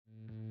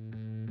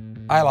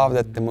I love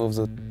that the moves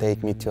would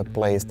take me to a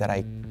place that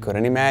I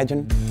couldn't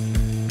imagine.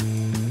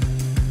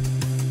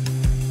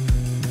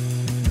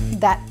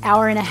 That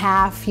hour and a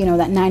half, that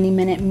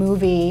 90-minute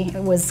movie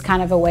was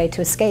kind of a way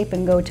to escape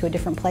and go to a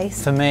different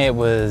place. For me, it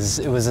was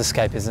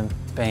escapism,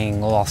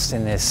 being lost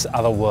in this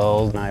other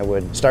world. I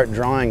would start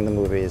drawing the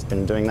movies,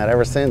 been doing that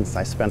ever since.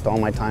 I spent all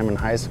my time in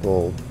high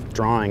school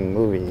drawing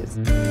movies.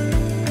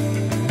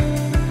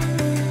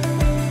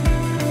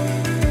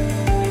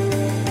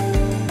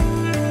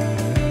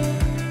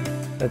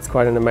 It's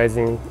quite an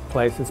amazing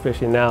place,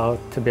 especially now,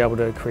 to be able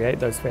to create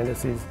those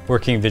fantasies.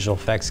 Working in visual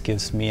effects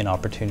gives me an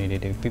opportunity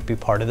to be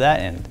part of that,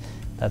 and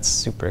that's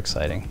super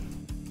exciting.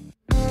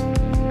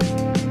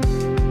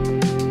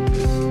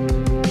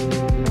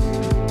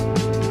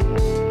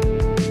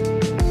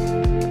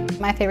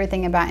 My favorite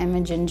thing about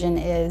Image Engine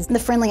is the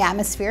friendly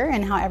atmosphere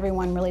and how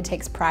everyone really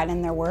takes pride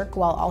in their work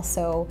while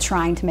also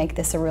trying to make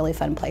this a really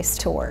fun place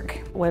to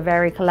work. We're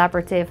very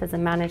collaborative as a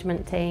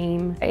management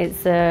team.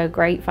 It's a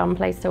great fun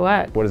place to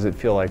work. What does it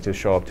feel like to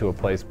show up to a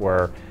place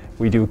where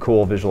we do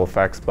cool visual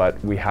effects, but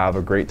we have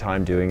a great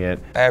time doing it?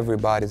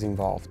 Everybody's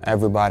involved.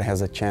 Everybody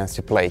has a chance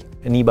to play.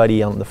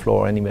 Anybody on the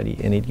floor, anybody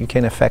in it, you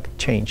can affect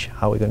change,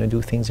 how we're going to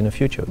do things in the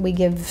future. We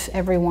give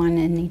everyone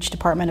in each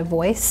department a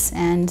voice,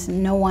 and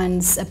no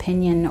one's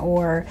opinion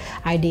or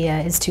idea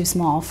is too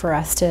small for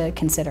us to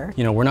consider.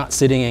 We're not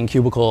sitting in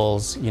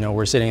cubicles,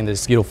 we're sitting in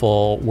this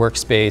beautiful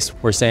workspace.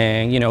 We're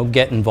saying,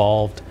 get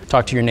involved.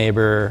 Talk to your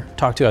neighbor,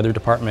 talk to other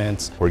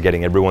departments. We're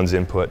getting everyone's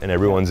input, and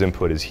everyone's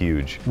input is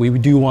huge. We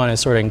do want to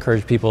sort of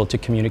encourage people to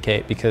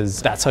communicate,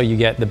 because that's how you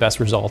get the best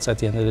results at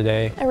the end of the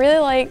day. I really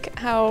like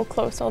how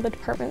close all the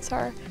departments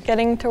are.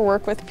 Getting to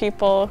work with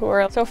people who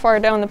are so far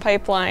down the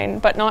pipeline,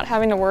 but not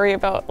having to worry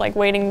about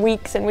waiting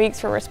weeks and weeks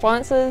for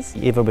responses.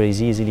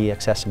 Everybody's easily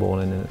accessible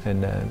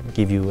and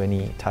give you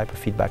any type of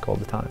feedback all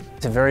the time.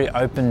 It's a very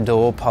open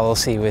door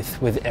policy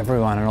with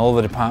everyone and all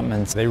the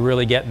departments. They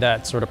really get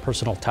that sort of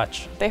personal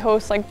touch. They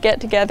host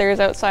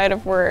get-togethers outside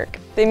of work.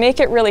 They make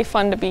it really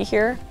fun to be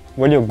here.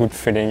 Really a good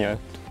feeling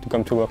to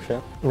come to work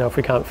here. If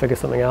we can't figure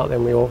something out,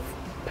 then we all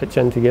pitch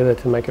in together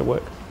to make it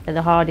work. They're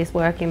the hardest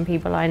working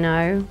people I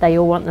know. They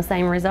all want the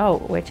same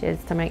result, which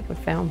is to make good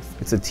films.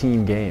 It's a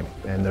team game,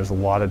 and there's a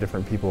lot of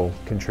different people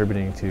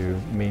contributing to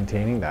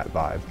maintaining that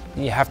vibe.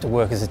 You have to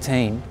work as a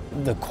team.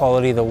 The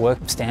quality of the work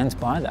stands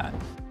by that.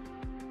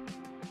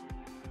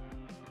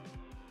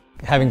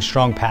 Having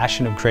strong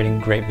passion of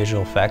creating great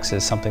visual effects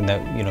is something that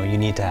you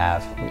need to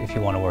have if you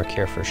want to work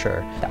here, for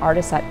sure. The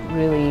artists that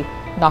really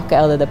knock it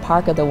out of the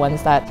park are the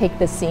ones that take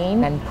the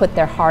scene and put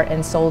their heart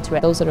and soul to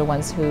it. Those are the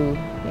ones who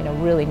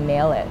really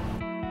nail it.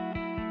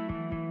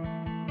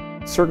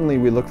 Certainly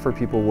we look for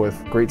people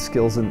with great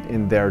skills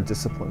in their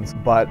disciplines,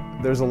 but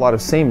there's a lot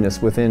of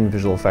sameness within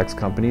visual effects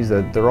companies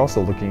that they're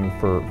also looking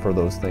for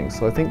those things.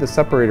 So I think the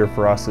separator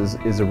for us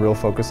is a real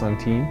focus on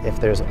team. If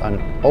there's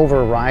an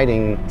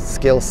overriding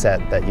skill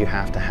set that you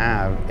have to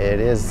have, it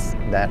is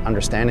that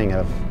understanding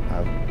of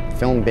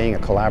film being a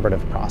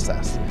collaborative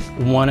process.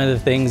 One of the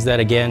things that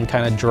again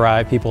kind of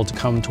drive people to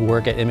come to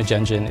work at Image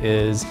Engine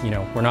is,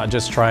 we're not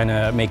just trying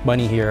to make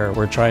money here,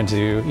 we're trying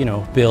to,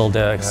 build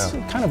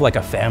kind of like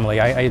a family.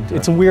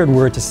 It's a weird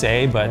word to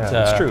say, but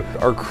it's true.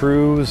 Our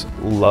crews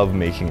love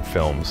making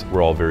films.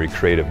 We're all very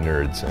creative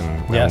nerds,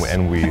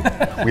 and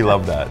we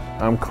love that.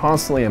 I'm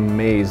constantly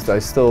amazed. I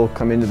still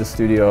come into the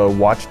studio,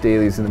 watch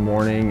dailies in the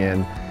morning,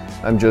 and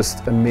I'm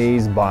just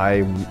amazed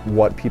by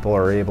what people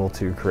are able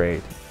to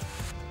create.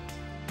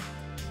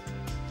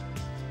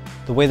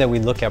 The way that we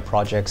look at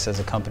projects as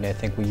a company, I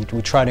think we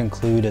try to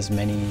include as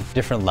many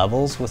different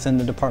levels within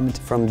the department.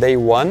 From day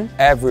one,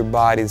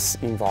 everybody's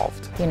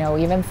involved.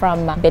 Even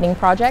from bidding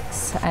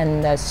projects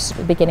and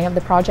the beginning of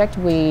the project,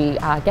 we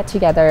get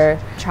together,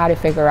 try to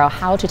figure out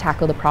how to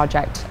tackle the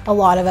project. A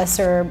lot of us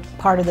are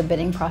part of the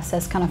bidding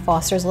process, kind of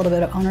fosters a little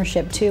bit of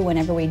ownership too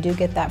whenever we do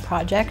get that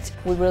project.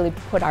 We really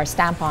put our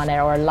stamp on it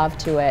or love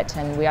to it,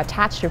 and we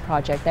attach to the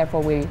project,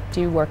 therefore we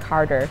do work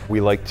harder. We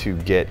like to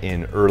get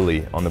in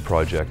early on the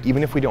project.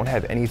 Even if we don't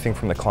have anything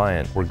from the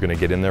client, we're going to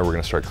get in there, we're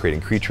going to start creating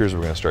creatures,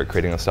 we're going to start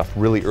creating the stuff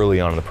really early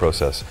on in the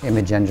process.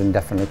 Image Engine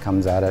definitely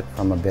comes at it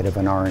from a bit of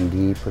an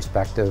R&D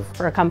perspective.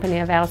 For a company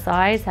of our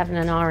size, having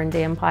an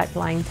R&D and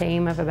pipeline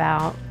team of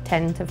about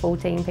 10 to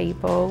 14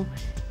 people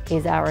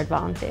is our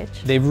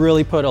advantage. They've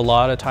really put a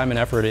lot of time and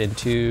effort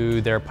into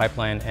their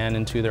pipeline and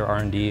into their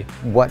R&D.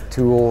 What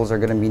tools are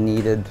going to be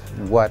needed,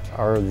 what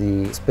are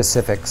the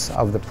specifics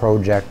of the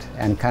project,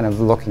 and kind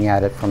of looking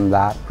at it from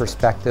that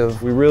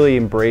perspective. We really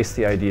embrace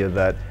the idea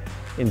that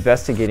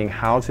investigating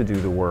how to do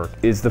the work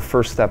is the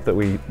first step that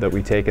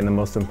we take, and the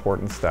most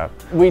important step.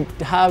 We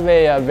have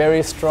a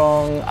very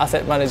strong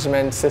asset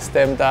management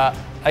system that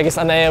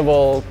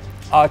enable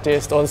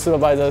artists or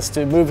supervisors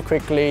to move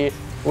quickly.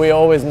 We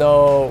always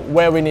know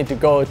where we need to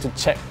go to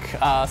check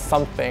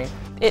something.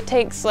 It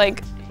takes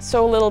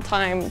so little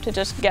time to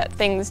just get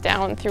things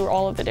down through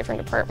all of the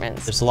different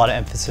departments. There's a lot of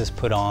emphasis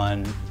put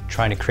on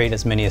trying to create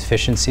as many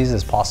efficiencies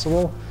as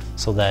possible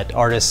so that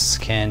artists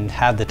can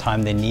have the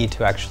time they need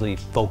to actually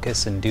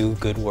focus and do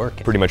good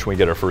work. Pretty much when we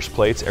get our first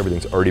plates,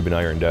 everything's already been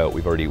ironed out.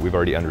 We've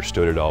already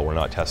understood it all. We're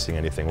not testing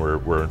anything.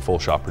 We're in full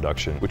shop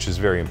production, which is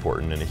very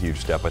important and a huge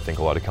step I think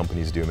a lot of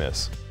companies do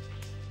miss.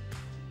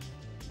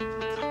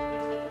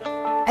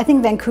 I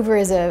think Vancouver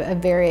is a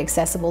very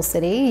accessible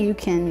city. You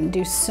can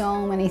do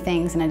so many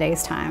things in a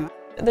day's time.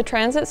 The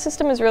transit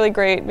system is really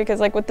great because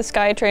like with the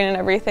SkyTrain and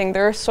everything,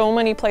 there are so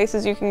many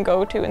places you can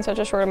go to in such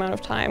a short amount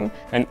of time.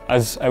 And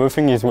as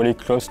everything is really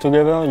close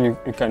together,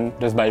 you can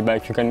just by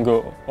bike, you can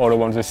go all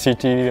around the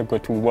city, go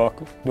to work,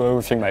 do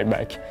everything by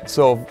bike.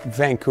 So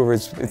Vancouver,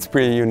 it's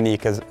pretty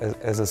unique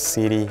as a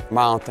city.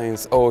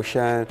 Mountains,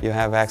 ocean, you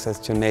have access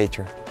to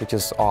nature, which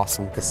is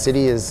awesome. The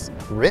city is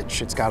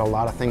rich, it's got a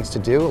lot of things to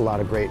do, a lot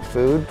of great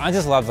food. I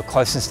just love the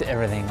closeness to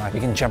everything. Like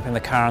you can jump in the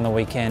car on the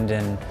weekend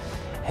and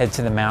head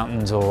to the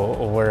mountains or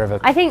wherever.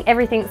 I think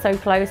everything's so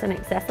close and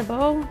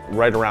accessible.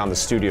 Right around the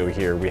studio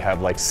here, we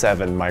have like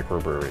 7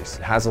 microbreweries.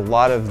 It has a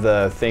lot of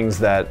the things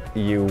that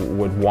you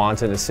would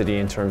want in a city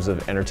in terms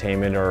of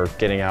entertainment or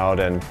getting out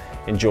and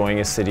enjoying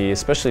a city,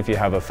 especially if you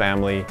have a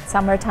family.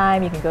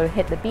 Summertime, you can go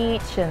hit the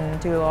beach and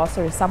do all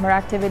sorts of summer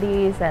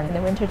activities, and in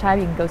the wintertime,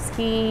 you can go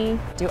ski,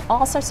 do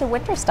all sorts of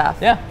winter stuff.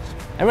 Yeah,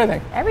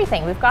 everything.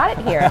 Everything, we've got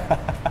it here.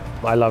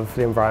 I love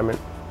the environment.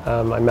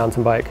 I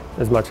mountain bike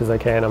as much as I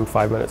can. I'm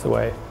 5 minutes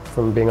away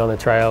from being on the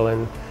trail,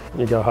 and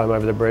you go home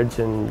over the bridge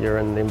and you're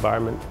in the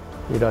environment.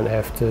 You don't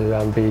have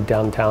to be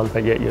downtown,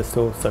 but yet you're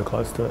still so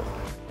close to it.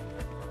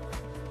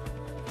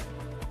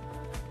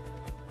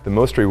 The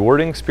most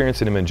rewarding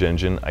experience in Image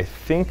Engine, I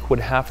think,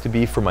 would have to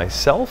be for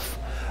myself,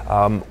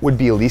 would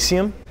be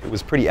Elysium. It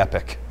was pretty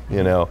epic,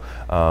 you know,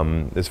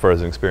 as far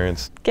as an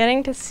experience.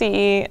 Getting to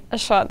see a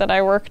shot that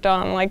I worked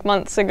on like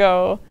months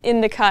ago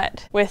in the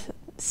cut with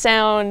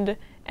sound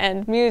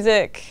and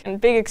music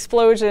and big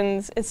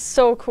explosions, it's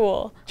so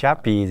cool.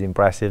 Chappie is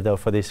impressive though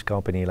for this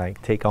company,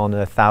 like take on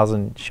a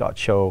 1,000-shot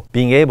show.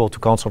 Being able to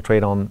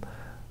concentrate on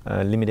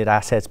limited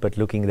assets but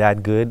looking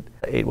that good,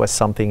 it was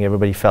something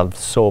everybody felt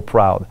so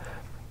proud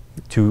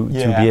to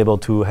be able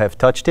to have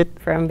touched it.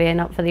 From being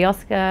up for the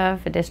Oscar,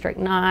 for District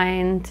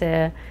 9,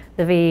 to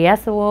the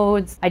VES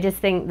Awards, I just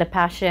think the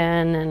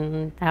passion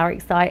and how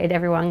excited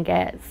everyone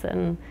gets,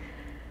 and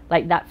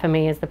like that for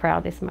me is the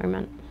proudest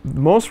moment. The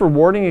most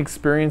rewarding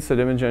experience at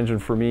Image Engine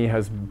for me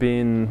has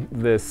been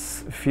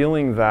this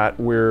feeling that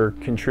we're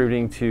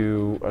contributing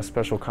to a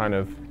special kind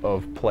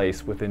of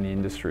place within the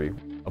industry.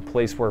 A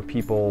place where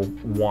people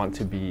want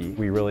to be.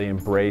 We really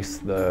embrace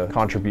the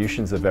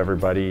contributions of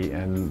everybody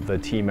and the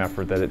team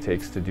effort that it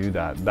takes to do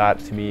that. That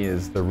to me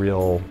is the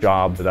real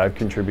job that I've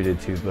contributed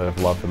to, that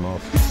I've loved the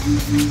most.